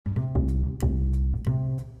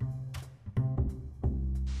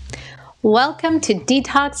Welcome to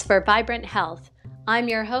Detox for Vibrant Health. I'm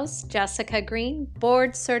your host, Jessica Green,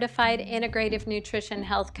 board certified integrative nutrition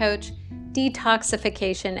health coach,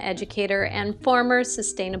 detoxification educator, and former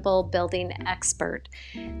sustainable building expert.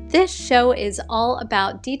 This show is all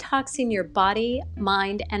about detoxing your body,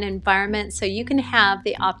 mind, and environment so you can have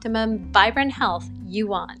the optimum vibrant health you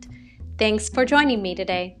want. Thanks for joining me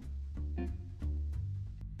today.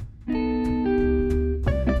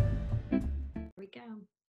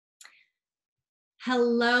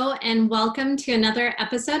 Hello and welcome to another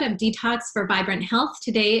episode of Detox for Vibrant Health.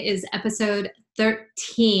 Today is episode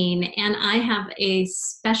 13 and I have a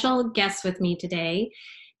special guest with me today,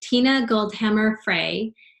 Tina Goldhammer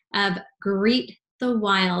Frey of Greet the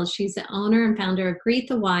Wild. She's the owner and founder of Greet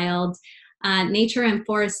the Wild, nature and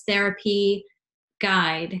forest therapy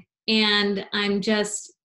guide. And I'm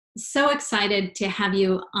just so excited to have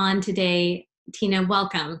you on today. Tina,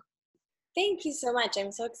 welcome. Thank you so much.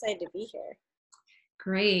 I'm so excited to be here.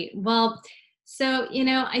 Great. Well, so,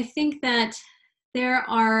 I think that there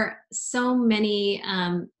are so many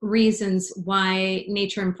reasons why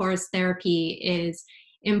nature and forest therapy is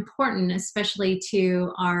important, especially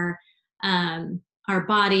to our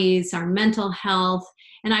bodies, our mental health.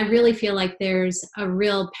 And I really feel like there's a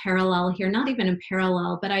real parallel here, not even a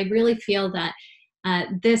parallel, but I really feel that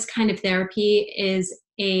this kind of therapy is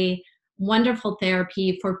a wonderful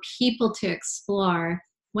therapy for people to explore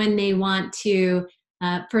when they want to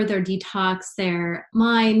further detox their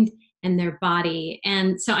mind and their body.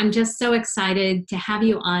 And so I'm just so excited to have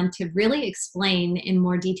you on to really explain in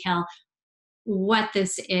more detail what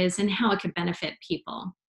this is and how it could benefit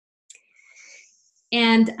people.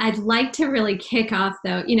 And I'd like to really kick off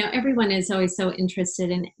though, everyone is always so interested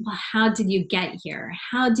in, well, how did you get here?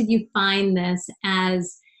 How did you find this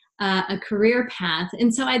as a career path?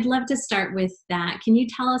 And so I'd love to start with that. Can you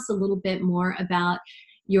tell us a little bit more about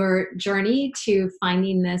your journey to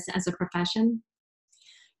finding this as a profession?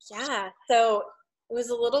 Yeah, so it was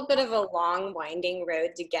a little bit of a long, winding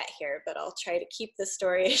road to get here, but I'll try to keep the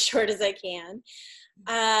story as short as I can.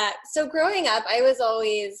 So growing up, I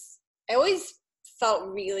always felt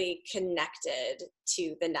really connected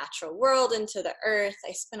to the natural world and to the earth.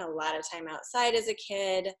 I spent a lot of time outside as a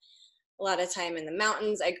kid, a lot of time in the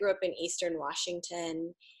mountains. I grew up in Eastern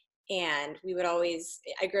Washington. And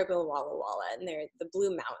I grew up in Walla Walla, and the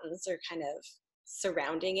Blue Mountains are kind of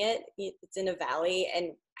surrounding it. It's in a valley.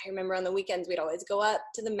 And I remember on the weekends, we'd always go up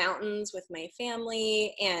to the mountains with my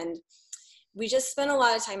family. And we just spent a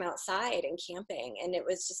lot of time outside and camping. And it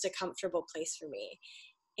was just a comfortable place for me.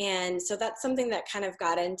 And so that's something that kind of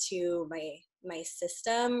got into my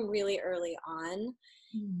system really early on.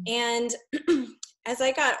 Mm. And as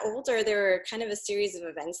I got older, there were kind of a series of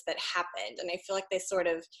events that happened. And I feel like they sort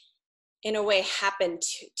of, in a way, happened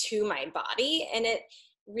to my body, and it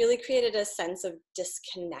really created a sense of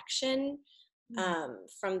disconnection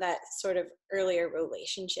from that sort of earlier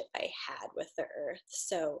relationship I had with the earth.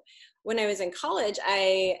 So when I was in college,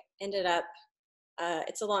 I ended up,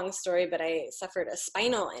 it's a long story, but I suffered a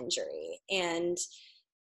spinal injury, and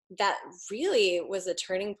that really was a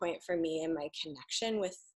turning point for me in my connection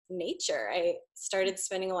with nature. I started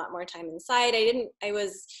spending a lot more time inside.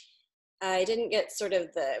 I didn't get sort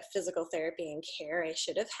of the physical therapy and care I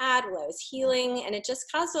should have had while I was healing, and it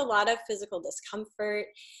just caused a lot of physical discomfort,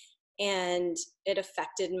 and it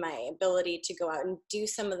affected my ability to go out and do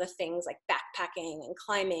some of the things like backpacking and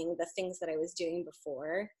climbing, the things that I was doing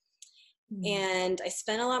before. Mm. And I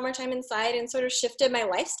spent a lot more time inside and sort of shifted my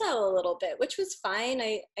lifestyle a little bit, which was fine.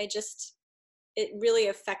 It really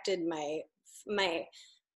affected my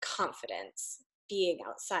confidence being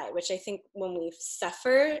outside, which I think when we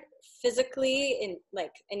suffer physically in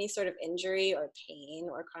like any sort of injury or pain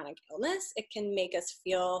or chronic illness, it can make us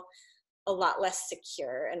feel a lot less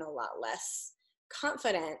secure and a lot less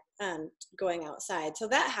confident going outside. So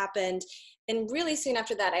that happened. And really soon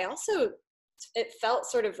after that, it felt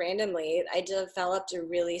sort of randomly, I developed a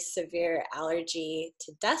really severe allergy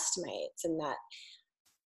to dust mites, and that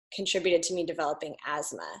contributed to me developing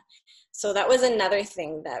asthma. So that was another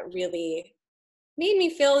thing that really made me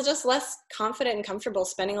feel just less confident and comfortable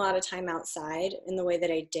spending a lot of time outside in the way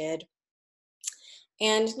that I did.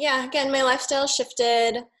 And yeah, again, my lifestyle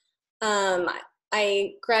shifted.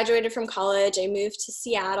 I graduated from college. I moved to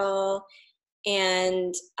Seattle,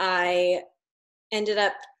 and I ended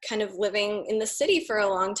up kind of living in the city for a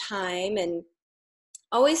long time, and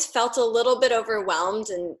always felt a little bit overwhelmed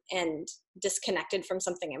and disconnected from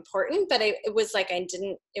something important. But it was like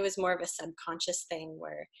it was more of a subconscious thing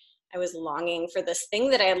where I was longing for this thing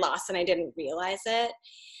that I had lost and I didn't realize it.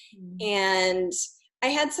 Mm. And I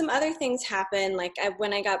had some other things happen. Like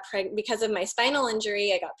when I got pregnant, because of my spinal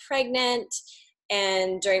injury, I got pregnant.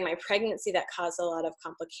 And during my pregnancy, that caused a lot of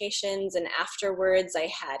complications. And afterwards,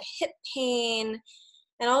 I had hip pain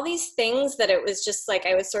and all these things that it was just like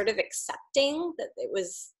I was sort of accepting that it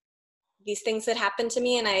was these things that happened to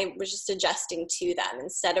me, and I was just adjusting to them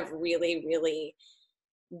instead of really, really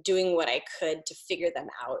doing what I could to figure them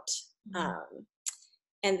out.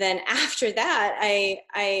 And then after that,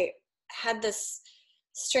 I had this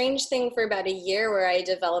strange thing for about a year where I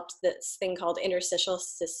developed this thing called interstitial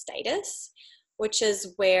cystitis, which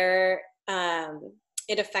is where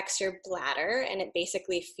it affects your bladder, and it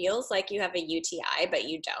basically feels like you have a UTI, but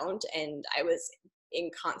you don't. And I was in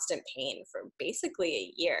constant pain for basically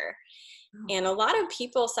a year. And a lot of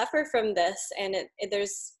people suffer from this, and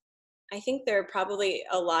I think there are probably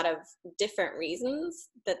a lot of different reasons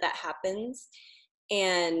that happens.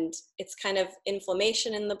 And it's kind of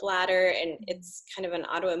inflammation in the bladder, and it's kind of an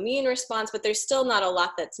autoimmune response, but there's still not a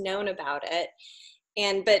lot that's known about it.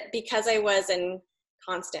 But because I was in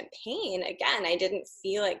constant pain, again, I didn't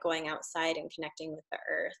feel like going outside and connecting with the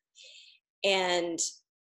earth. And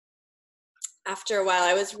after a while,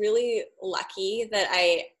 I was really lucky that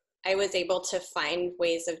I was able to find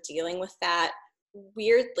ways of dealing with that.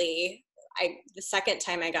 Weirdly, the second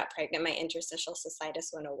time I got pregnant, my interstitial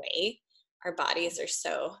cystitis went away. Our bodies are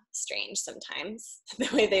so strange sometimes, the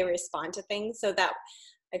way they respond to things. So that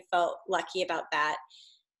I felt lucky about that.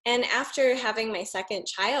 And after having my second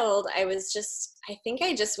child, I think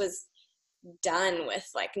I just was done with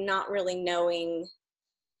like not really knowing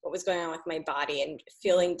what was going on with my body and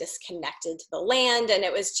feeling disconnected to the land. And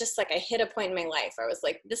it was just like I hit a point in my life where I was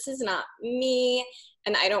like, this is not me,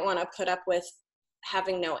 and I don't want to put up with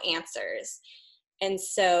having no answers. And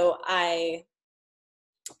so I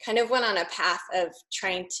kind of went on a path of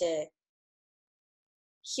trying to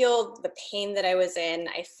heal the pain that I was in.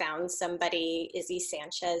 I found somebody, Izzy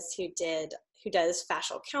Sanchez, who does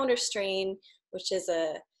fascial counterstrain, which is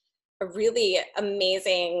a really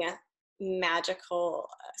amazing, magical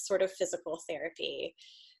sort of physical therapy.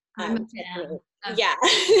 Yeah. Yeah.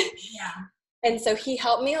 And so he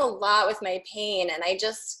helped me a lot with my pain. And I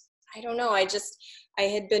don't know, I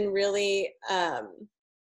had been really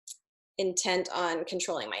intent on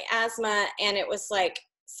controlling my asthma. And it was like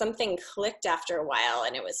something clicked after a while.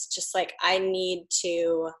 And it was just like, I need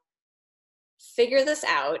to figure this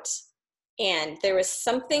out. And there was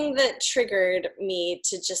something that triggered me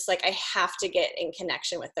to just like, I have to get in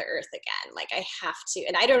connection with the earth again. Like I have to,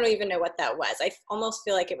 and I don't even know what that was. I almost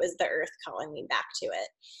feel like it was the earth calling me back to it.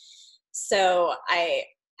 So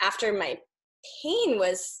after my pain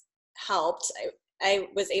was helped, I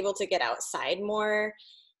was able to get outside more.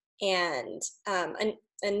 And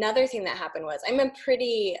another thing that happened was I'm a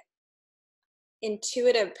pretty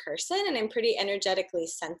intuitive person, and I'm pretty energetically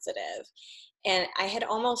sensitive. And I had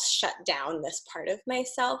almost shut down this part of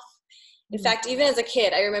myself. In fact, even as a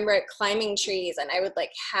kid, I remember climbing trees, and I would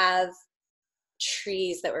like have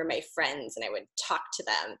trees that were my friends, and I would talk to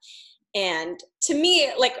them. And to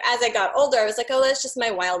me, like as I got older, I was like, oh, that's just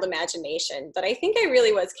my wild imagination. But I think I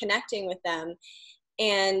really was connecting with them.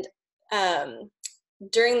 And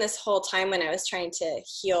during this whole time when I was trying to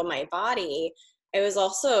heal my body, I was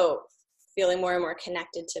also feeling more and more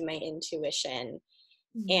connected to my intuition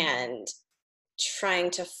and trying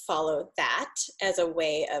to follow that as a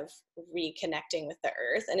way of reconnecting with the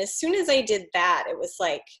earth. And as soon as I did that, it was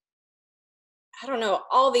like, I don't know,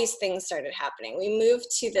 all these things started happening. We moved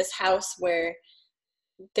to this house where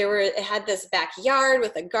it had this backyard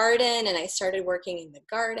with a garden, and I started working in the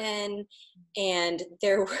garden, and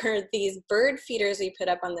there were these bird feeders we put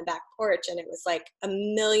up on the back porch, and it was like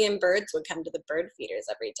 1 million birds would come to the bird feeders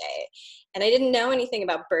every day. And I didn't know anything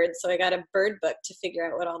about birds, so I got a bird book to figure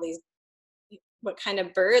out what kind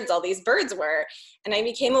of birds all these birds were. And I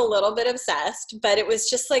became a little bit obsessed, but it was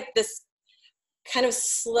just like this kind of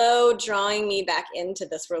slow drawing me back into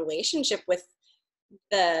this relationship with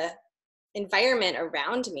the environment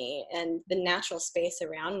around me and the natural space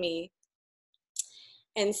around me.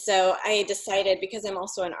 And so I decided, because I'm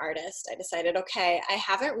also an artist, I decided, okay, I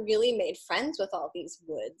haven't really made friends with all these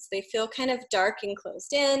woods. They feel kind of dark and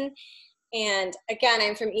closed in. And again,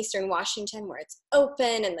 I'm from Eastern Washington, where it's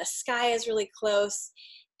open and the sky is really close.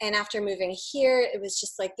 And after moving here, it was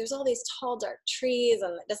just like, there's all these tall, dark trees,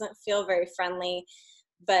 and it doesn't feel very friendly.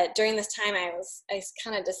 But during this time, I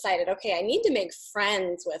kind of decided, okay, I need to make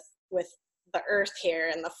friends with the earth here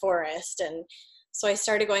and the forest. And so I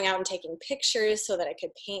started going out and taking pictures so that I could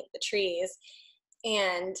paint the trees.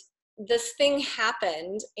 And this thing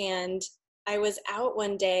happened, and I was out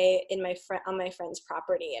one day on my friend's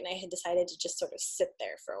property, and I had decided to just sort of sit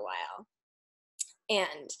there for a while.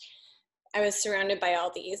 And I was surrounded by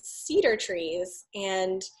all these cedar trees,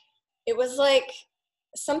 and it was like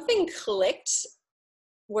something clicked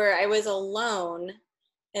where I was alone.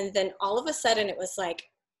 And then all of a sudden it was like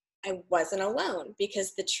I wasn't alone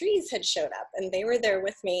because the trees had showed up and they were there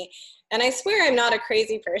with me. And I swear I'm not a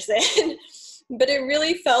crazy person, but it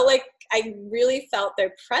really felt like I really felt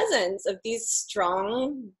their presence of these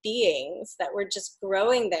strong beings that were just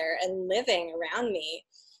growing there and living around me.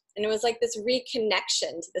 And it was like this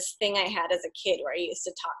reconnection to this thing I had as a kid where I used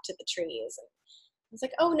to talk to the trees. And I was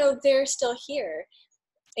like, oh no, they're still here.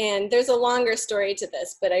 And there's a longer story to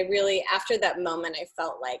this, but I really, after that moment, I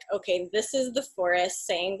felt like, okay, this is the forest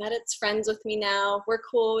saying that it's friends with me now. We're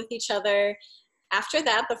cool with each other. After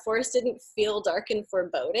that, the forest didn't feel dark and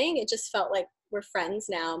foreboding. It just felt like we're friends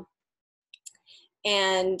now.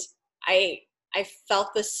 And I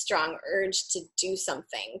felt this strong urge to do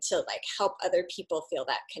something to like help other people feel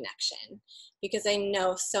that connection, because I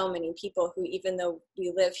know so many people who, even though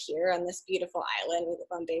we live here on this beautiful island, we live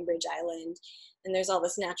on Bainbridge Island, and there's all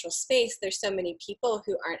this natural space, there's so many people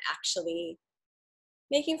who aren't actually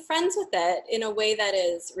making friends with it in a way that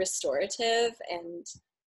is restorative and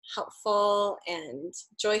helpful and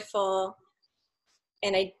joyful.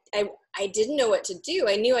 And I didn't know what to do.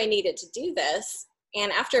 I knew I needed to do this.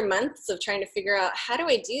 And after months of trying to figure out, how do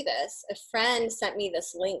I do this? A friend sent me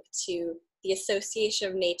this link to the Association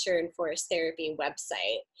of Nature and Forest Therapy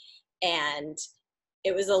website. And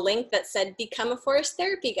it was a link that said, become a forest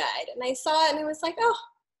therapy guide. And I saw it and I was like, oh,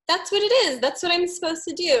 that's what it is. That's what I'm supposed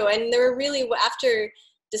to do. And there were really, after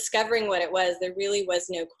discovering what it was, there really was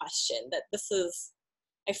no question that this is,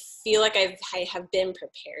 I feel like I have been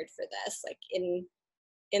prepared for this, like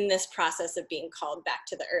in this process of being called back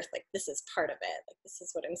to the earth. Like, this is part of it. Like, this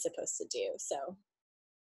is what I'm supposed to do. So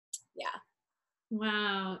yeah.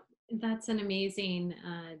 Wow, that's an amazing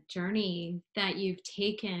journey that you've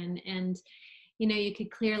taken. And, you know, you could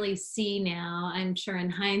clearly see now, I'm sure in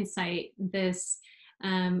hindsight, this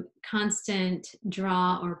constant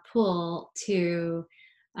draw or pull to,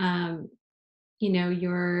 you know,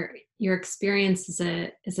 your experience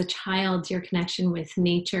as a child, your connection with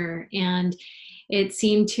nature. And it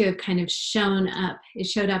seemed to have kind of shown up. It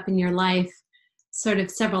showed up in your life sort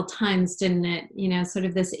of several times, didn't it? You know, sort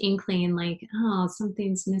of this inkling like, oh,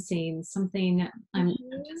 something's missing, something, I'm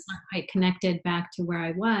just not quite connected back to where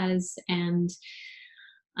I was. And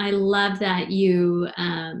I love that you,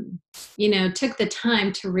 you know, took the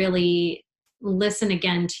time to really listen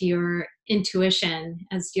again to your intuition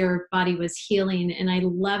as your body was healing. And I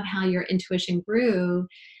love how your intuition grew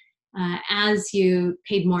as you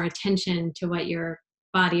paid more attention to what your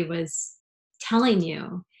body was telling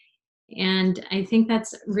you. And I think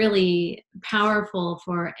that's really powerful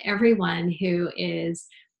for everyone who is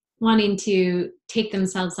wanting to take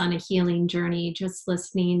themselves on a healing journey, just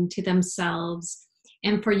listening to themselves.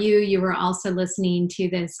 And for you, you were also listening to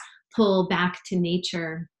this pull back to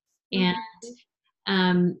nature.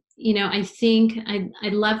 And, you know, I think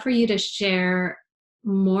I'd love for you to share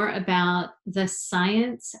more about the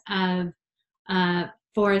science of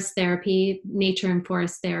forest therapy, nature and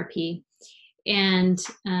forest therapy. And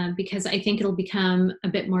because I think it'll become a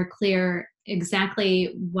bit more clear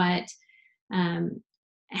exactly what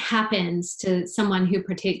happens to someone who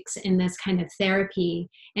partakes in this kind of therapy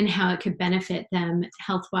and how it could benefit them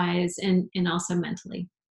health-wise and also mentally.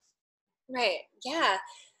 Right. Yeah.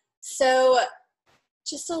 So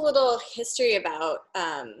just a little history about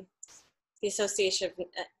the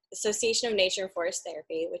Association of Nature and Forest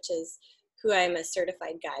Therapy, which is who I'm a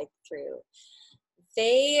certified guide through.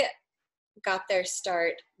 They got their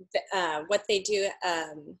start. What they do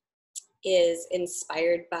is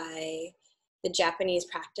inspired by the Japanese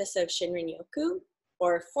practice of Shinrin-yoku,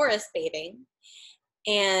 or forest bathing.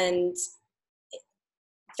 And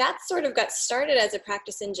that sort of got started as a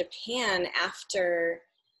practice in Japan after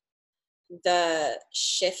the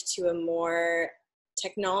shift to a more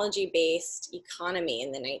technology-based economy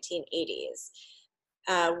in the 1980s.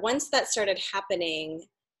 Once that started happening,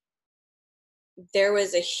 there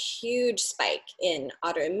was a huge spike in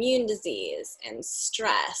autoimmune disease and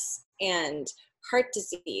stress and heart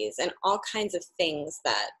disease and all kinds of things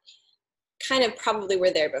that kind of probably were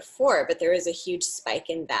there before, but there was a huge spike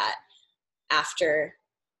in that after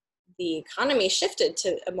the economy shifted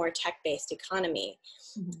to a more tech-based economy.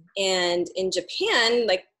 Mm-hmm. And in Japan,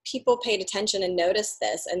 like, people paid attention and noticed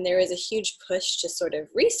this, and there was a huge push to sort of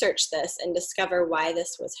research this and discover why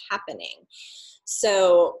this was happening.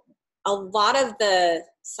 So a lot of the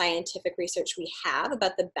scientific research we have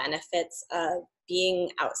about the benefits of being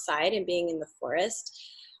outside and being in the forest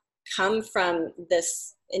come from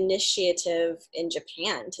this initiative in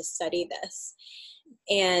Japan to study this.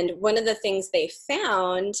 And one of the things they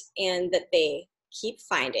found, and that they keep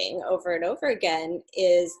finding over and over again,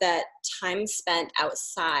 is that time spent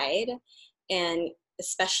outside, and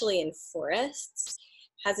especially in forests,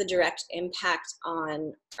 has a direct impact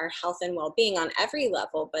on our health and well-being on every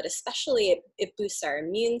level, but especially it boosts our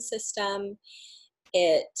immune system,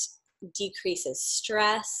 it decreases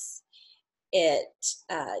stress, it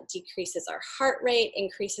decreases our heart rate,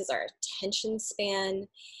 increases our attention span,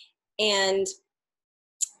 and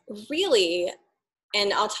really,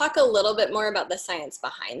 and I'll talk a little bit more about the science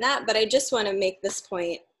behind that, but I just want to make this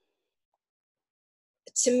point.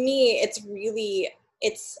 To me,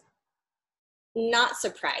 it's not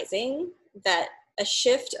surprising that a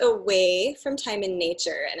shift away from time in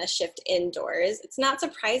nature and a shift indoors, it's not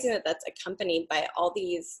surprising that that's accompanied by all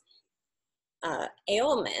these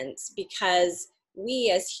ailments, because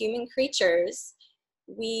we as human creatures,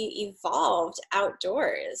 we evolved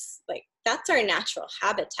outdoors. Like, that's our natural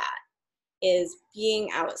habitat, is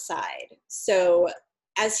being outside. So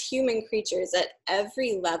as human creatures, at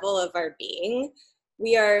every level of our being,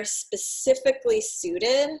 we are specifically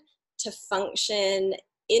suited to function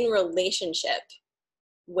in relationship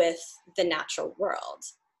with the natural world.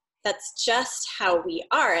 That's just how we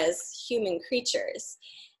are as human creatures.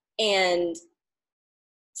 And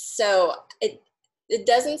so it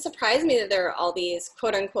doesn't surprise me that there are all these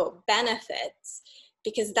quote unquote benefits,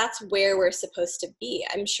 because that's where we're supposed to be.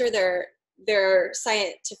 I'm sure there are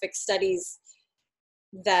scientific studies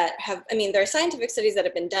that have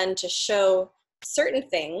been done to show certain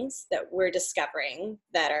things that we're discovering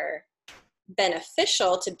that are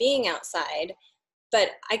beneficial to being outside,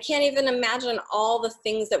 but I can't even imagine all the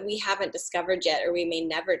things that we haven't discovered yet, or we may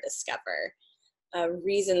never discover,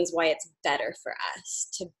 reasons why it's better for us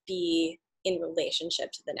to be in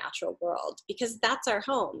relationship to the natural world, because that's our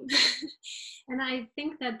home. And I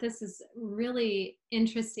think that this is really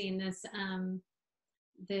interesting.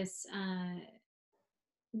 It's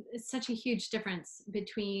such a huge difference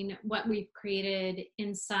between what we've created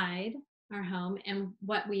inside our home and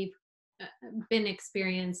what we've been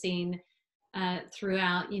experiencing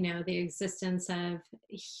throughout, the existence of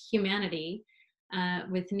humanity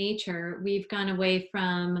with nature. We've gone away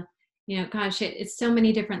from, it's so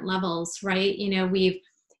many different levels, right? We've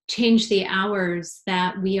changed the hours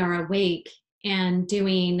that we are awake and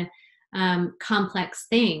doing complex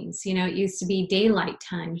things. It used to be daylight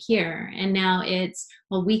time here, and now it's,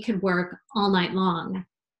 well, we could work all night long.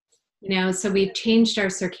 So we've changed our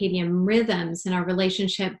circadian rhythms and our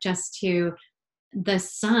relationship just to the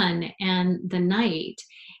sun and the night.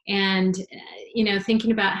 And,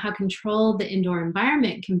 thinking about how controlled the indoor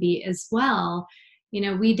environment can be as well.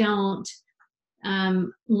 We don't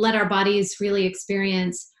let our bodies really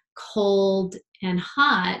experience cold and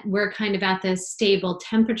hot. We're kind of at this stable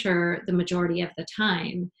temperature the majority of the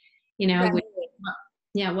time, Right. with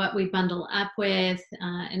what we bundle up with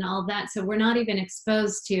and all that. So we're not even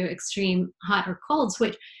exposed to extreme hot or colds,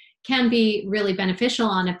 which can be really beneficial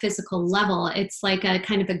on a physical level. It's like a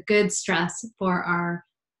kind of a good stress for our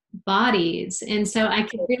bodies. And so I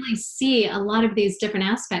could really see a lot of these different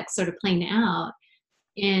aspects sort of playing out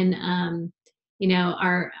in,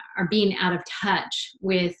 our being out of touch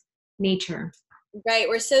with nature. Right.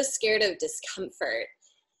 We're so scared of discomfort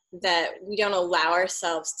that we don't allow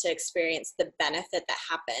ourselves to experience the benefit that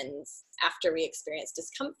happens after we experience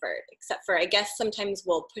discomfort, except for, I guess, sometimes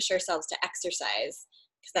we'll push ourselves to exercise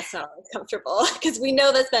because that's not always comfortable, because we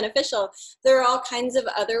know that's beneficial. There are all kinds of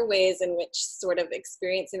other ways in which sort of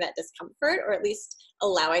experiencing that discomfort, or at least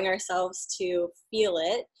allowing ourselves to feel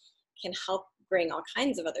it, can help bring all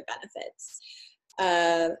kinds of other benefits.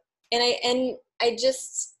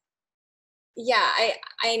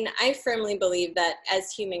 I firmly believe that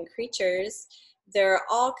as human creatures, there are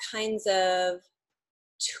all kinds of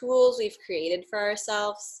tools we've created for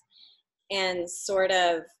ourselves and sort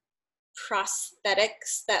of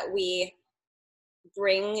prosthetics that we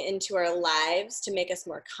bring into our lives to make us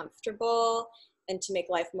more comfortable and to make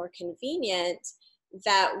life more convenient,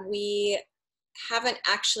 that we haven't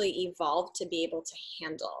actually evolved to be able to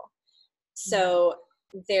handle. So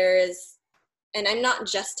and I'm not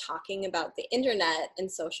just talking about the internet and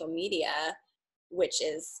social media, which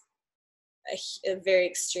is a very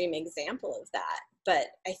extreme example of that, but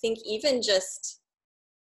I think even just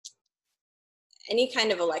any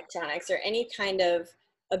kind of electronics or any kind of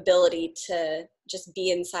ability to just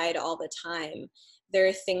be inside all the time, there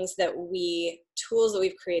are tools that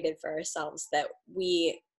we've created for ourselves that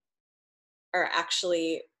we are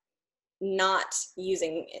actually not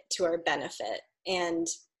using it to our benefit. And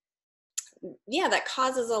that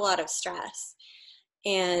causes a lot of stress.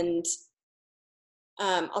 And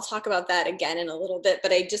I'll talk about that again in a little bit,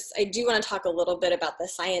 but I do want to talk a little bit about the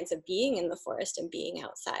science of being in the forest and being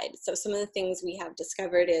outside. So some of the things we have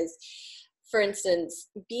discovered is, for instance,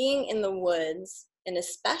 being in the woods, and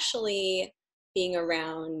especially being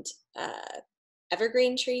around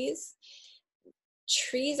evergreen trees.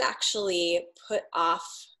 Trees actually put off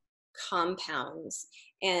compounds,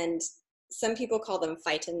 and some people call them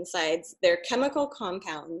phytoncides. They're chemical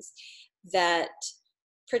compounds that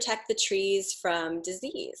protect the trees from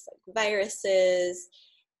disease, like viruses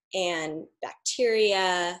and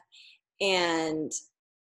bacteria. And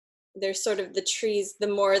there's sort of the trees, the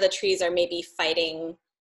more the trees are maybe fighting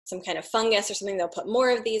some kind of fungus or something, they'll put more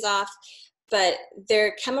of these off. But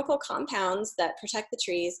they're chemical compounds that protect the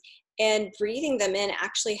trees, and breathing them in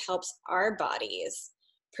actually helps our bodies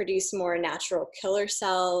produce more natural killer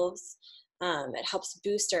cells. It helps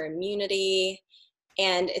boost our immunity.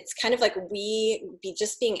 And it's kind of like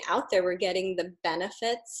just being out there, we're getting the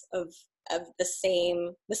benefits of the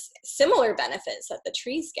similar benefits that the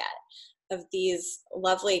trees get of these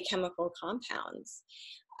lovely chemical compounds.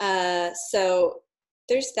 So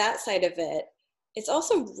there's that side of it. It's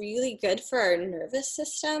also really good for our nervous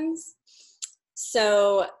systems.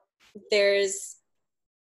 So there's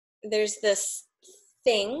this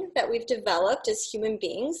thing that we've developed as human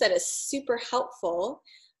beings that is super helpful,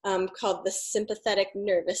 called the sympathetic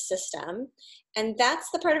nervous system. And that's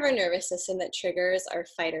the part of our nervous system that triggers our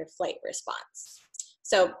fight or flight response.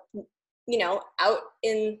 So, out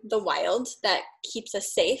in the wild, that keeps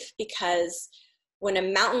us safe, because when a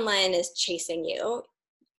mountain lion is chasing you,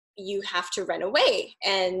 you have to run away,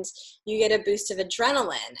 and you get a boost of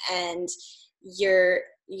adrenaline, and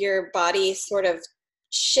your body sort of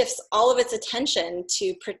shifts all of its attention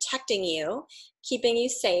to protecting you, keeping you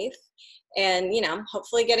safe, and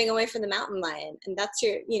hopefully getting away from the mountain lion. And that's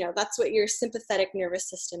that's what your sympathetic nervous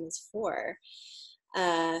system is for.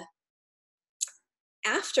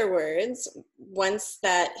 Afterwards, once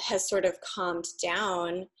that has sort of calmed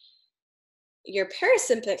down, your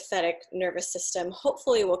parasympathetic nervous system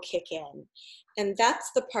hopefully will kick in. And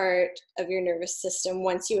that's the part of your nervous system,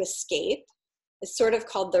 once you escape, it's sort of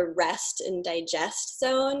called the rest and digest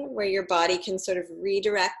zone, where your body can sort of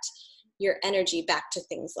redirect your energy back to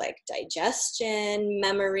things like digestion,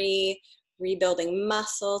 memory, rebuilding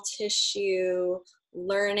muscle tissue,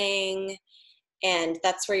 learning, and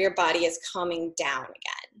that's where your body is calming down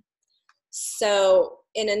again. So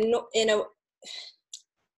in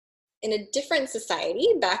a different society,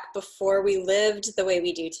 back before we lived the way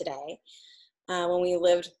we do today, when we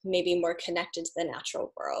lived maybe more connected to the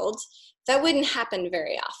natural world, that wouldn't happen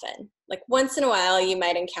very often. Like once in a while, you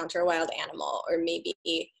might encounter a wild animal, or maybe,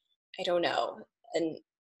 I don't know,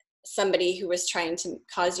 somebody who was trying to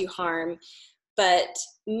cause you harm. But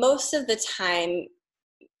most of the time,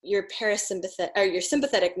 your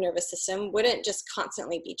sympathetic nervous system wouldn't just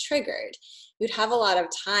constantly be triggered. You'd have a lot of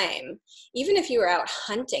time. Even if you were out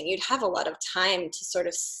hunting, you'd have a lot of time to sort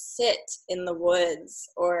of sit in the woods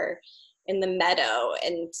or in the meadow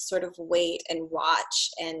and sort of wait and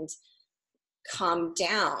watch and calm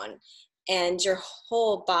down. And your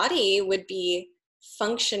whole body would be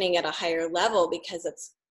functioning at a higher level, because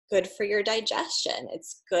it's good for your digestion.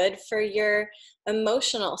 It's good for your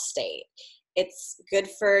emotional state. It's good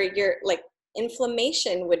for your,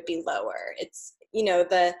 inflammation would be lower. It's,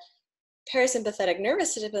 the parasympathetic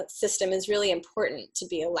nervous system is really important to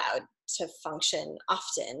be allowed to function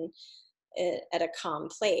often at a calm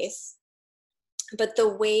place. But the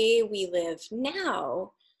way we live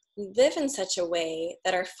now, we live in such a way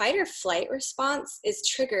that our fight or flight response is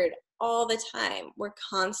triggered all the time. We're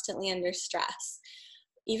constantly under stress.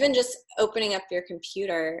 Even just opening up your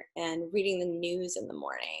computer and reading the news in the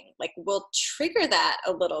morning, will trigger that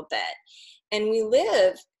a little bit. And we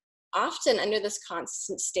live often under this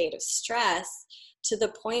constant state of stress, to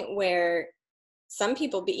the point where some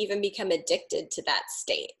people even become addicted to that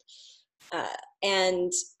state.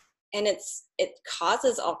 And it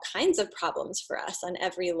causes all kinds of problems for us on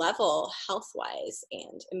every level, health-wise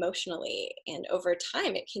and emotionally. And over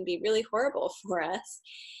time, it can be really horrible for us.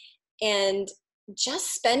 And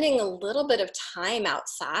just spending a little bit of time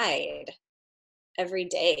outside every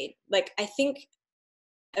day. I think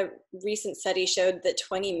a recent study showed that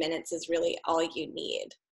 20 minutes is really all you need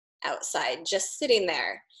outside, just sitting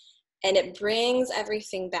there. And it brings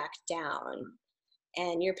everything back down,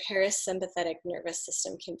 and your parasympathetic nervous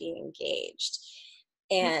system can be engaged.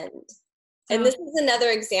 And this is another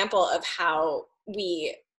example of how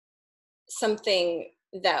something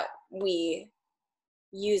that we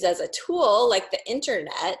use as a tool, like the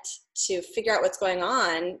internet, to figure out what's going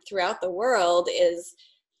on throughout the world, is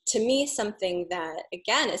to me something that,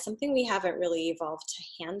 again, is something we haven't really evolved to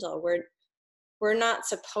handle. We're not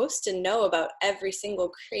supposed to know about every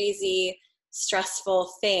single crazy,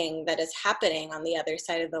 stressful thing that is happening on the other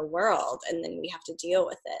side of the world, and then we have to deal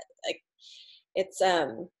with it. Like, it's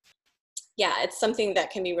it's something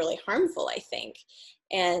that can be really harmful, I think.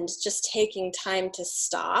 And just taking time to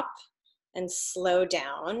stop and slow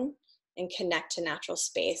down and connect to natural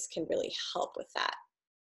space can really help with that.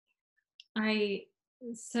 I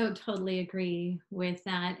so totally agree with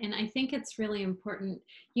that. And I think it's really important.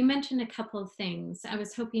 You mentioned a couple of things. I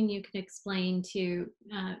was hoping you could explain to,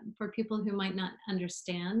 for people who might not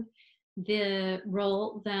understand, the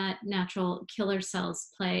role that natural killer cells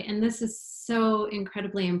play. And this is so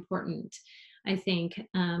incredibly important, I think.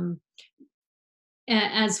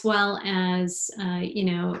 As well as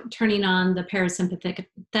turning on the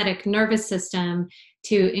parasympathetic nervous system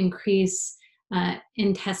to increase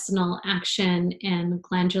intestinal action and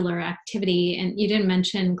glandular activity. And you didn't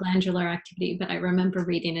mention glandular activity, but I remember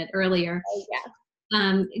reading it earlier. Oh,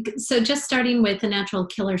 yeah. So just starting with the natural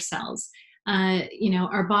killer cells,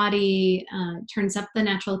 our body turns up the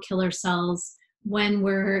natural killer cells when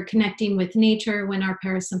we're connecting with nature, when our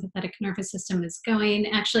parasympathetic nervous system is going.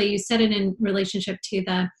 Actually, you said it in relationship to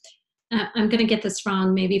the, I'm going to get this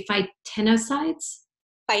wrong, maybe phytinosides?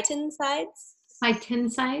 Phytoncides?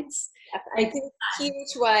 Phytoncides? I think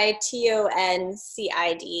PHYTONCIDES,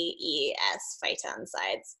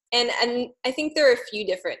 phytoncides. And I think there are a few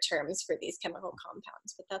different terms for these chemical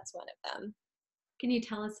compounds, but that's one of them. Can you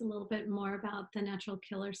tell us a little bit more about the natural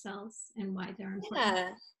killer cells and why they're important? Yeah.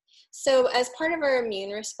 So as part of our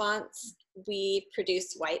immune response, we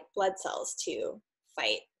produce white blood cells to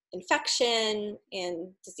fight infection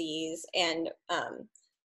and disease. And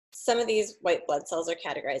some of these white blood cells are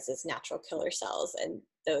categorized as natural killer cells, and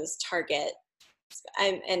those target,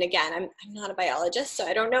 and again, I'm not a biologist, so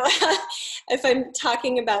I don't know if I'm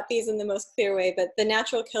talking about these in the most clear way, but the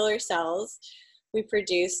natural killer cells we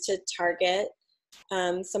produce to target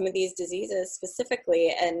some of these diseases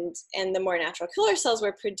specifically, and the more natural killer cells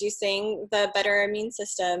we're producing, the better our immune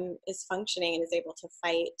system is functioning and is able to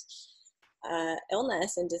fight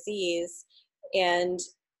illness and disease. And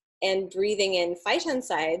breathing in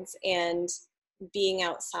phytoncides and being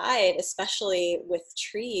outside, especially with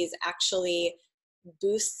trees, actually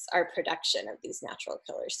boosts our production of these natural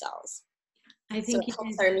killer cells. I So think it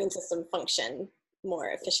helps our immune system function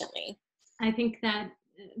more efficiently. I think that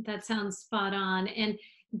sounds spot on. And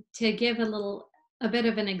to give a bit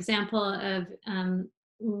of an example of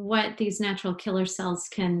what these natural killer cells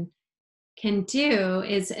can do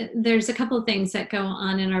is, there's a couple of things that go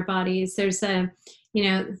on in our bodies. There's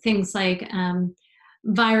things like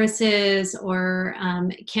viruses or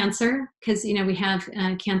cancer, because we have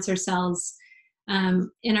cancer cells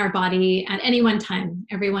in our body at any one time.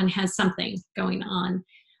 Everyone has something going on.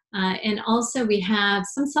 And also we have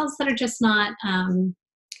some cells that are just not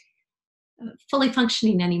fully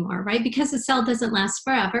functioning anymore, right? Because the cell doesn't last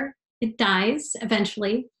forever. It dies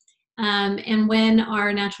eventually. And when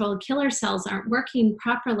our natural killer cells aren't working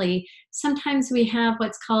properly, sometimes we have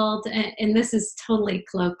what's called, and this is totally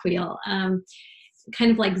colloquial,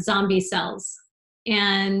 kind of like zombie cells.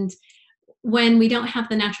 And when we don't have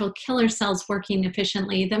the natural killer cells working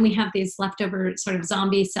efficiently, then we have these leftover sort of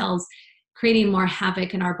zombie cells creating more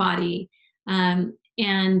havoc in our body.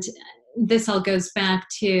 And this all goes back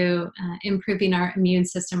to improving our immune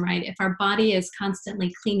system, right? If our body is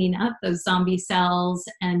constantly cleaning up those zombie cells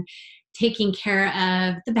and taking care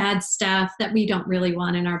of the bad stuff that we don't really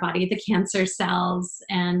want in our body, the cancer cells,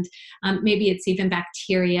 and maybe it's even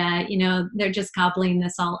bacteria, they're just gobbling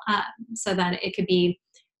this all up so that it could be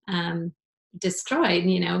destroyed,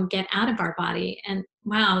 get out of our body. And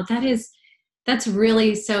wow, that's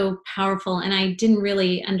really so powerful. And I didn't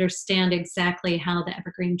really understand exactly how the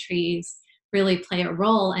evergreen trees really play a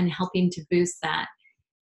role in helping to boost that.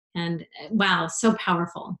 And wow, so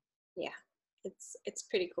powerful. Yeah, it's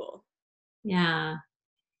pretty cool. Yeah.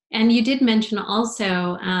 And you did mention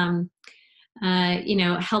also,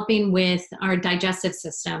 helping with our digestive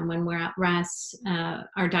system. When we're at rest,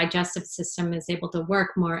 our digestive system is able to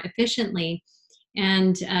work more efficiently.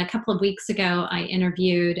 And a couple of weeks ago, I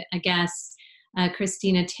interviewed a guest,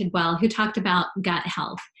 Christina Tidwell, who talked about gut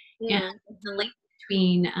health and the link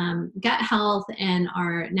between gut health and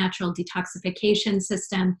our natural detoxification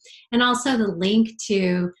system, and also the link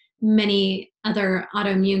to many other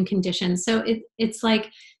autoimmune conditions. So it's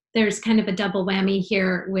like there's kind of a double whammy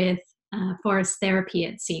here with forest therapy,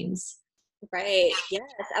 it seems. Right. Yes,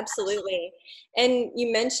 absolutely. And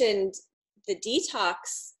you mentioned the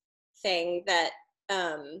detox thing that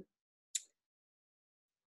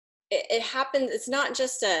it happens. It's not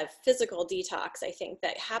just a physical detox, I think,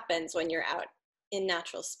 that happens when you're out in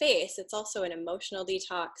natural space. It's also an emotional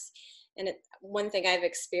detox. And one thing I've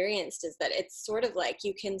experienced is that it's sort of like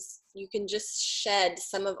you can just shed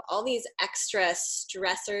some of all these extra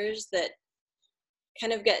stressors that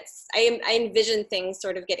kind of I envision things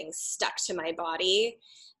sort of getting stuck to my body,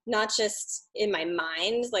 not just in my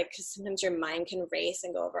mind, like, because sometimes your mind can race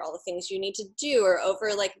and go over all the things you need to do, or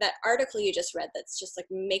over like that article you just read that's just like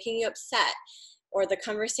making you upset, or the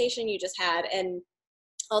conversation you just had. And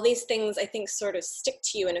all these things, I think, sort of stick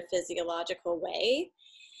to you in a physiological way.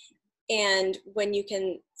 And when you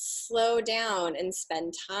can slow down and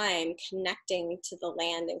spend time connecting to the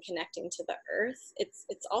land and connecting to the earth,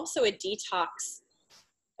 it's also a detox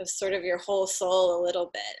of sort of your whole soul a little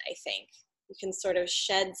bit, I think. You can sort of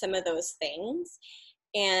shed some of those things.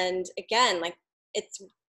 And again, like,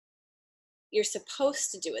 you're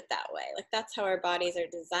supposed to do it that way. Like, that's how our bodies are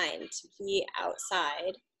designed, to be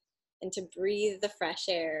outside and to breathe the fresh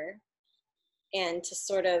air and to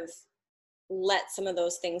sort of let some of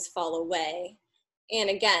those things fall away. And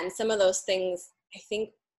again, some of those things, I think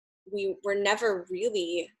we were never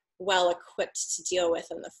really well equipped to deal with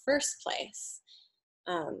in the first place.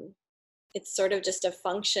 It's sort of just a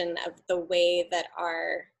function of the way that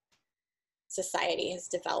our society has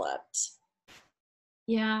developed.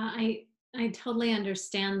 Yeah, I totally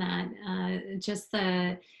understand that. Just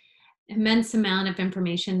the immense amount of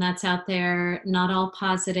information that's out there, not all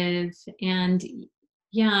positive. And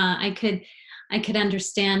yeah, I could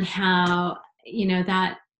understand how,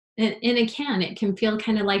 that, and it can feel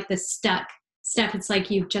kind of like the stuck. It's like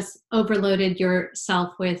you've just overloaded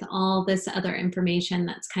yourself with all this other information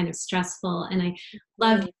that's kind of stressful. And I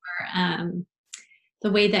love Mm.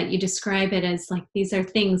 the way that you describe it as like these are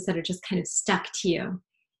things that are just kind of stuck to you.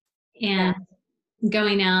 Yeah. And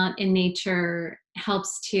going out in nature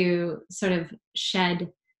helps to sort of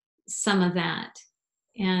shed some of that.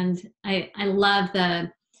 And I love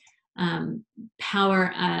the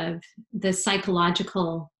power of the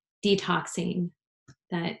psychological detoxing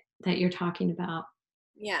that you're talking about.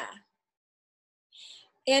 Yeah.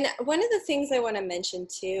 And one of the things I want to mention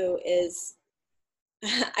too is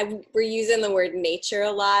we're using the word nature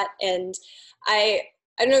a lot. And I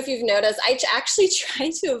don't know if you've noticed, I actually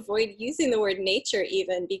try to avoid using the word nature,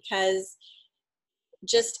 even because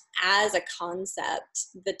just as a concept,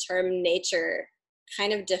 the term nature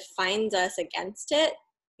kind of defines us against it.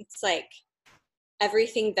 It's like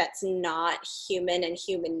everything that's not human and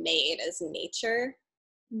human made is nature.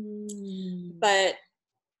 Mm. But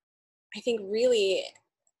I think really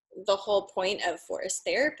the whole point of forest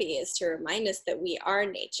therapy is to remind us that we are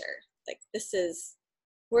nature. Like,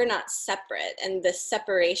 we're not separate. And this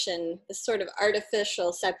separation, this sort of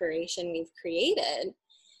artificial separation we've created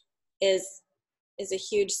is a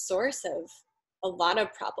huge source of a lot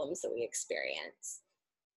of problems that we experience,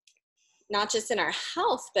 not just in our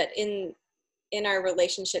health, but in our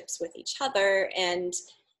relationships with each other, and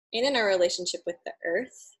in our relationship with the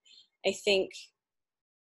earth. I think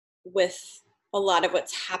with a lot of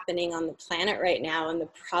what's happening on the planet right now and the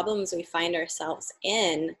problems we find ourselves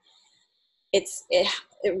in, it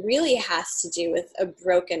really has to do with a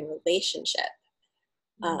broken relationship,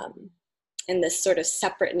 and this sort of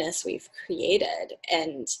separateness we've created.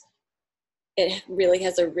 And it really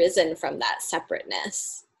has arisen from that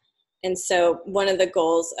separateness. And so one of the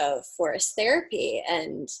goals of forest therapy,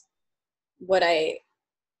 and when I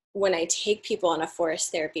take people on a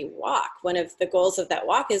forest therapy walk, one of the goals of that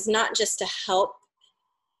walk is not just to help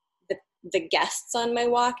the guests on my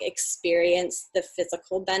walk experience the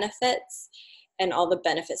physical benefits and all the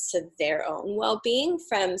benefits to their own well-being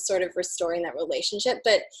from sort of restoring that relationship,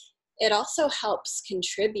 but it also helps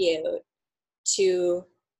contribute to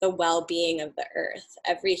the well-being of the earth.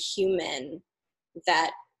 Every human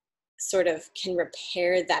that sort of can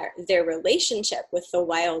repair their relationship with the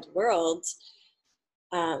wild world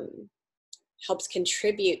helps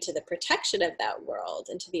contribute to the protection of that world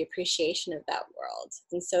and to the appreciation of that world.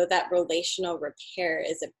 And so that relational repair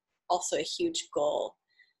is also a huge goal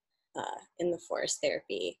in the forest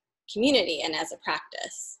therapy community and as a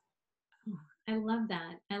practice. I love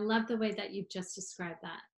that. I love the way that you've just described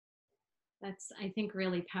that. That's, I think,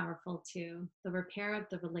 really powerful too. The repair of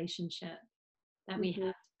the relationship that we have to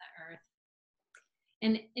the earth.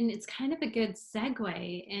 And it's kind of a good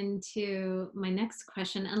segue into my next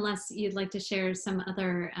question, unless you'd like to share some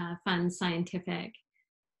other fun scientific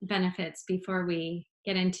benefits before we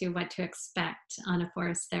get into what to expect on a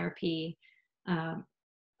forest therapy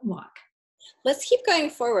walk. Let's keep going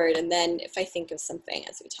forward, and then if I think of something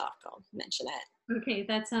as we talk, I'll mention it. Okay,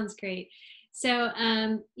 that sounds great. So,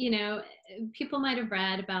 people might have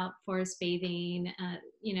read about forest bathing.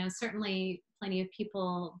 Certainly plenty of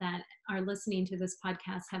people that are listening to this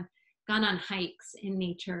podcast have gone on hikes in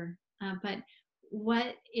nature. But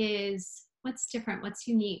what's different? What's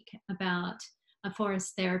unique about a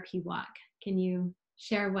forest therapy walk? Can you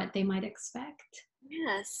share what they might expect?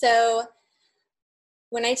 Yeah, so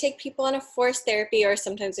when I take people on a forest therapy, or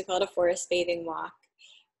sometimes we call it a forest bathing walk,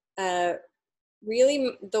 uh,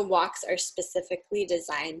 really the walks are specifically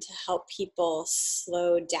designed to help people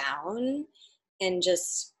slow down and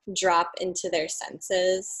just drop into their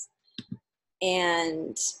senses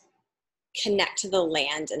and connect to the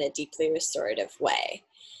land in a deeply restorative way.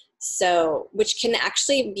 So, which can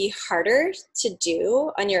actually be harder to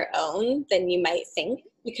do on your own than you might think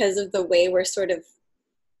because of the way we're sort of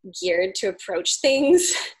geared to approach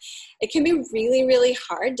things. It can be really, really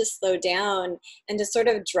hard to slow down and to sort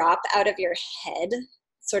of drop out of your head,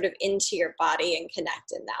 sort of into your body and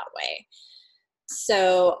connect in that way.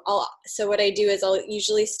 So what I do is I'll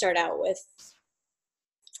usually start out with,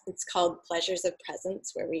 it's called Pleasures of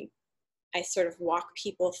Presence, where I sort of walk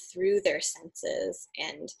people through their senses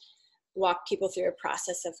and walk people through a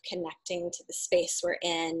process of connecting to the space we're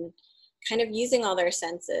in, kind of using all their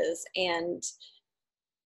senses. And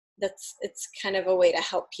it's kind of a way to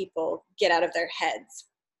help people get out of their heads.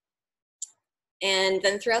 And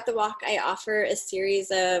then throughout the walk, I offer a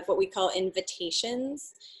series of what we call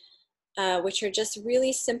invitations, which are just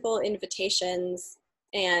really simple invitations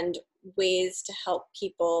and ways to help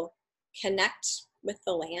people connect with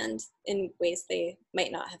the land in ways they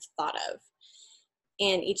might not have thought of.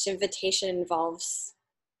 And each invitation involves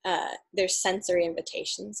their sensory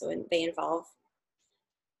invitations, so they involve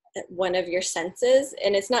one of your senses.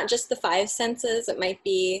 And it's not just the 5 senses. It might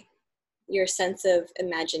be your sense of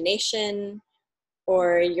imagination,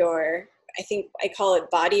 or I think I call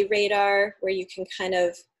it body radar, where you can kind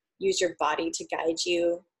of use your body to guide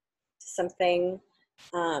you to something.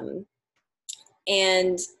 And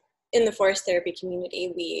in the forest therapy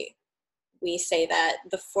community, we say that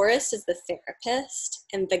the forest is the therapist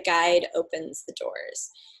and the guide opens the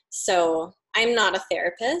doors. So I'm not a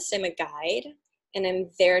therapist, I'm a guide, and I'm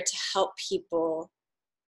there to help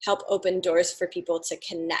open doors for people to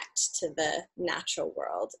connect to the natural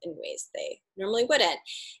world in ways they normally wouldn't.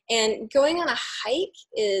 And going on a hike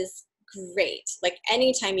is great. Like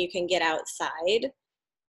anytime you can get outside,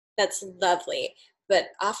 that's lovely. But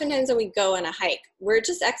oftentimes when we go on a hike, we're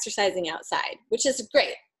just exercising outside, which is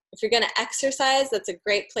great. If you're going to exercise, that's a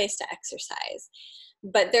great place to exercise.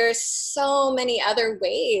 But there are so many other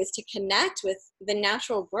ways to connect with the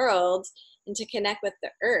natural world and to connect with the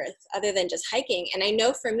earth other than just hiking. And I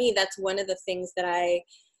know for me, that's one of the things that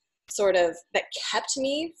that kept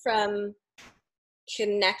me from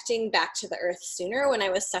connecting back to the earth sooner when I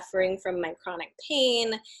was suffering from my chronic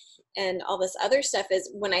pain and all this other stuff, is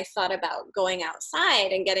when I thought about going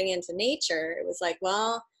outside and getting into nature, it was like,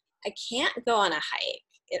 well, I can't go on a hike.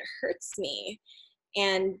 It hurts me.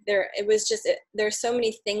 And there's so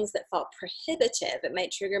many things that felt prohibitive. It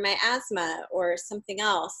might trigger my asthma or something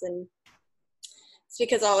else. And it's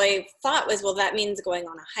because all I thought was, well, that means going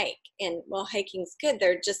on a hike. And well, hiking's good.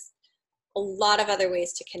 There are just a lot of other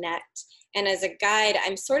ways to connect. And as a guide,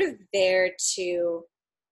 I'm sort of there to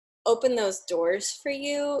open those doors for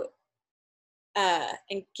you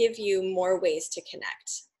and give you more ways to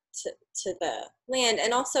connect to the land,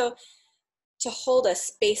 and also to hold a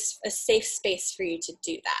safe space for you to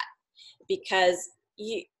do that. Because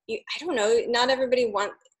you I don't know, not everybody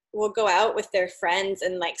will go out with their friends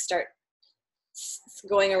and like start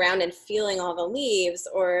going around and feeling all the leaves,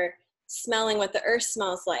 or smelling what the earth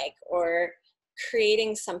smells like, or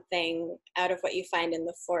creating something out of what you find in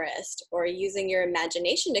the forest, or using your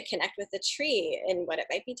imagination to connect with a tree and what it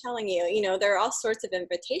might be telling you. You know, there are all sorts of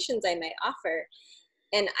invitations I might offer.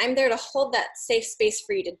 And I'm there to hold that safe space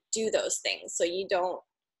for you to do those things, so you don't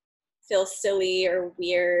feel silly or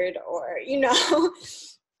weird, or,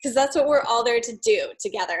 because that's what we're all there to do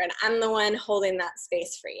together. And I'm the one holding that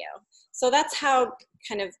space for you. So that's how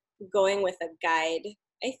kind of going with a guide,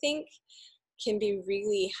 I think, can be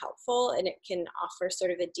really helpful, and it can offer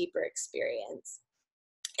sort of a deeper experience.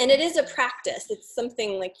 And it is a practice. It's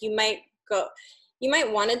something like you might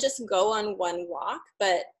want to just go on one walk,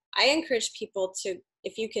 but I encourage people to,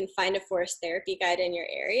 if you can find a forest therapy guide in your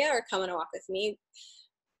area or come on a walk with me,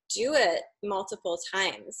 do it multiple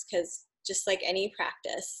times, because just like any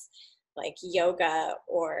practice, like yoga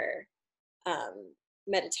or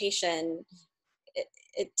meditation,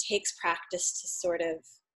 it takes practice to sort of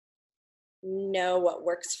know what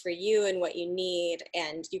works for you and what you need.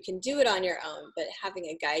 And you can do it on your own, but having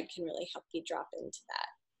a guide can really help you drop into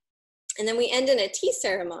that. And then we end in a tea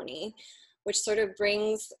ceremony, which sort of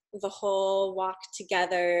brings the whole walk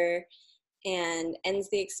together and ends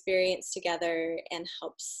the experience together and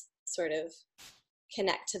helps sort of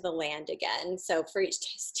connect to the land again. So for each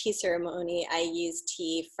tea ceremony, I use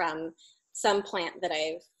tea from some plant that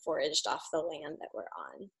I've foraged off the land that we're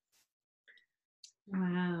on.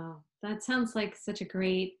 Wow, that sounds like such a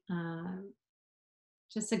great,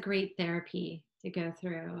 just a great therapy to go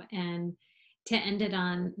through. And to end it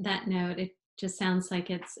on that note, it just sounds like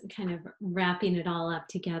it's kind of wrapping it all up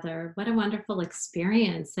together. What a wonderful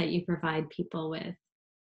experience that you provide people with.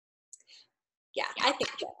 Yeah, I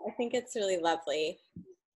think so. I think it's really lovely.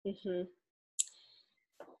 Hmm.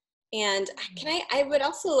 And I would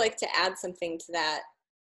also like to add something to that.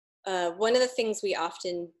 One of the things we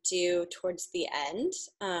often do towards the end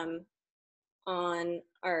on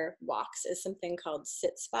our walks is something called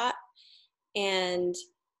sit spot. And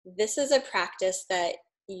this is a practice that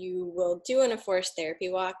you will do in a forest therapy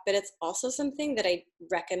walk, but it's also something that I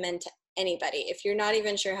recommend to anybody. If you're not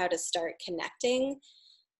even sure how to start connecting,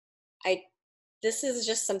 this is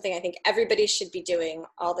just something I think everybody should be doing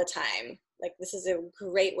all the time. Like, this is a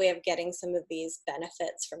great way of getting some of these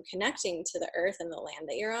benefits from connecting to the earth and the land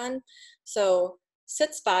that you're on. So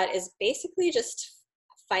sit spot is basically just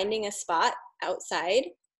finding a spot outside.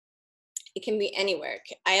 It can be anywhere.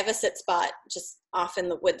 I have a sit spot just off in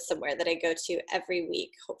the woods somewhere that I go to every week,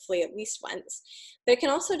 hopefully at least once. But it can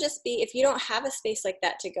also just be, if you don't have a space like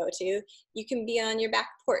that to go to, you can be on your back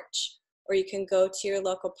porch, or you can go to your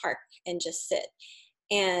local park and just sit.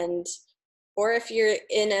 And, or if you're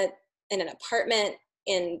in an apartment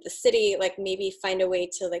in the city, like maybe find a way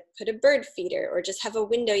to like put a bird feeder, or just have a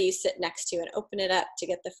window you sit next to and open it up to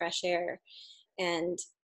get the fresh air. And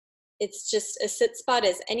it's just, a sit spot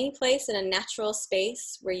is any place in a natural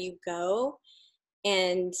space where you go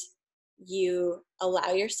and you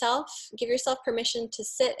give yourself permission to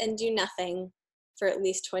sit and do nothing for at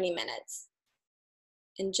least 20 minutes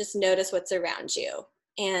and just notice what's around you.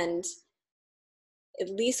 And at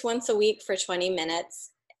least once a week for 20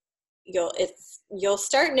 minutes, you'll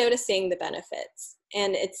start noticing the benefits.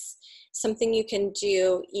 And it's something you can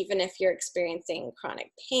do even if you're experiencing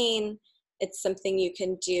chronic pain. It's something you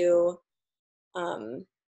can do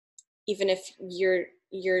even if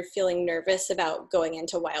you're feeling nervous about going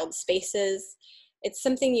into wild spaces. It's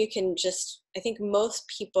something you can just, I think most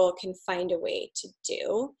people can find a way to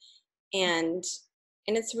do. And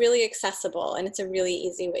it's really accessible, and it's a really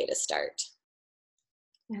easy way to start.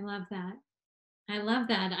 I love that. I love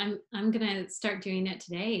that. I'm gonna start doing it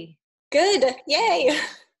today. Good. Yay.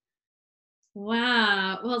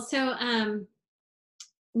 Wow. Well, so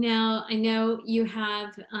now I know you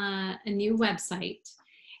have a new website,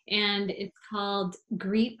 and it's called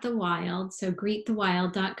Greet the Wild. So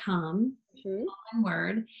greetthewild.com, Mm-hmm. one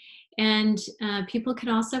word. And people can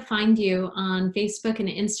also find you on Facebook and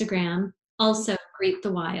Instagram, also Greet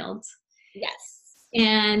the Wild. Yes.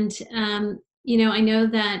 And, I know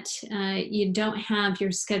that you don't have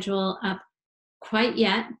your schedule up quite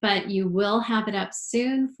yet, but you will have it up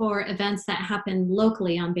soon for events that happen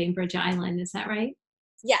locally on Bainbridge Island. Is that right?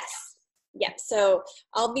 Yes. Yep. So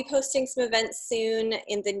I'll be posting some events soon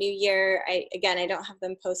in the new year. I don't have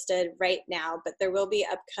them posted right now, but there will be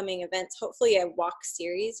upcoming events, hopefully a walk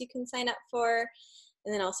series you can sign up for,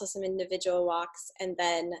 and then also some individual walks. And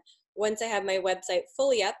then once I have my website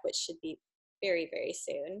fully up, which should be very, very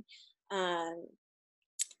soon,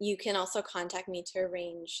 you can also contact me to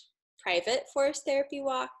arrange private forest therapy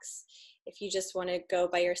walks if you just want to go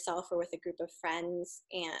by yourself or with a group of friends,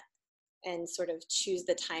 and sort of choose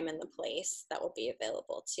the time and the place that will be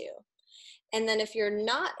available too. And then if you're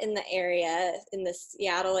not in the area, in the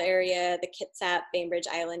Seattle area, the Kitsap, Bainbridge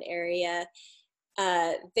Island area,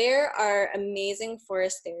 there are amazing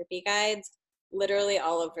forest therapy guides literally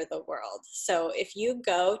all over the world. So if you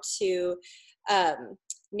go to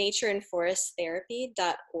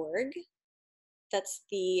natureandforesttherapy.org, that's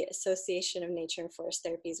the Association of Nature and Forest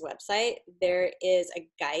Therapy's website, there is a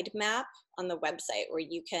guide map on the website where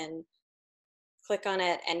you can click on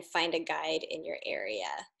it and find a guide in your area.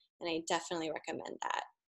 And I definitely recommend that.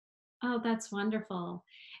 Oh, that's wonderful.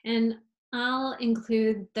 And I'll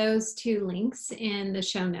include those two links in the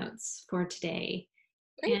show notes for today.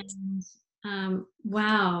 Great. And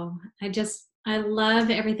wow, I love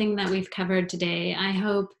everything that we've covered today. I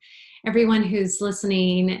hope everyone who's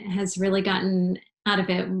listening has really gotten out of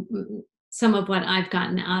it some of what I've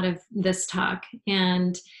gotten out of this talk.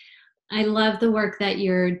 And I love the work that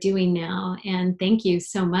you're doing now. And thank you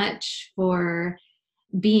so much for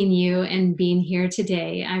being you and being here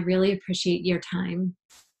today. I really appreciate your time.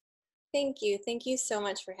 Thank you. Thank you so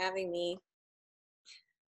much for having me.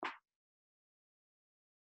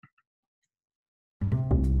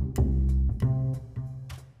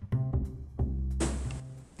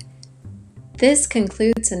 This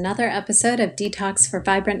concludes another episode of Detox for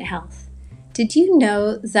Vibrant Health. Did you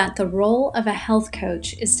know that the role of a health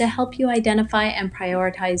coach is to help you identify and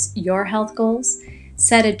prioritize your health goals,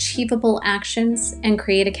 set achievable actions, and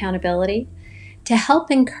create accountability? To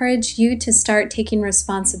help encourage you to start taking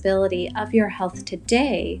responsibility of your health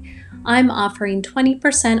today, I'm offering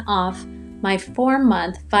 20% off my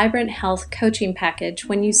 4-month Vibrant Health coaching package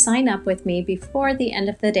when you sign up with me before the end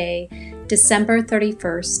of the day, December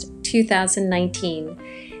 31st,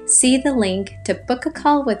 2019. See the link to book a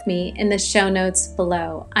call with me in the show notes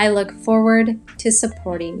below. I look forward to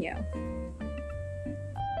supporting you.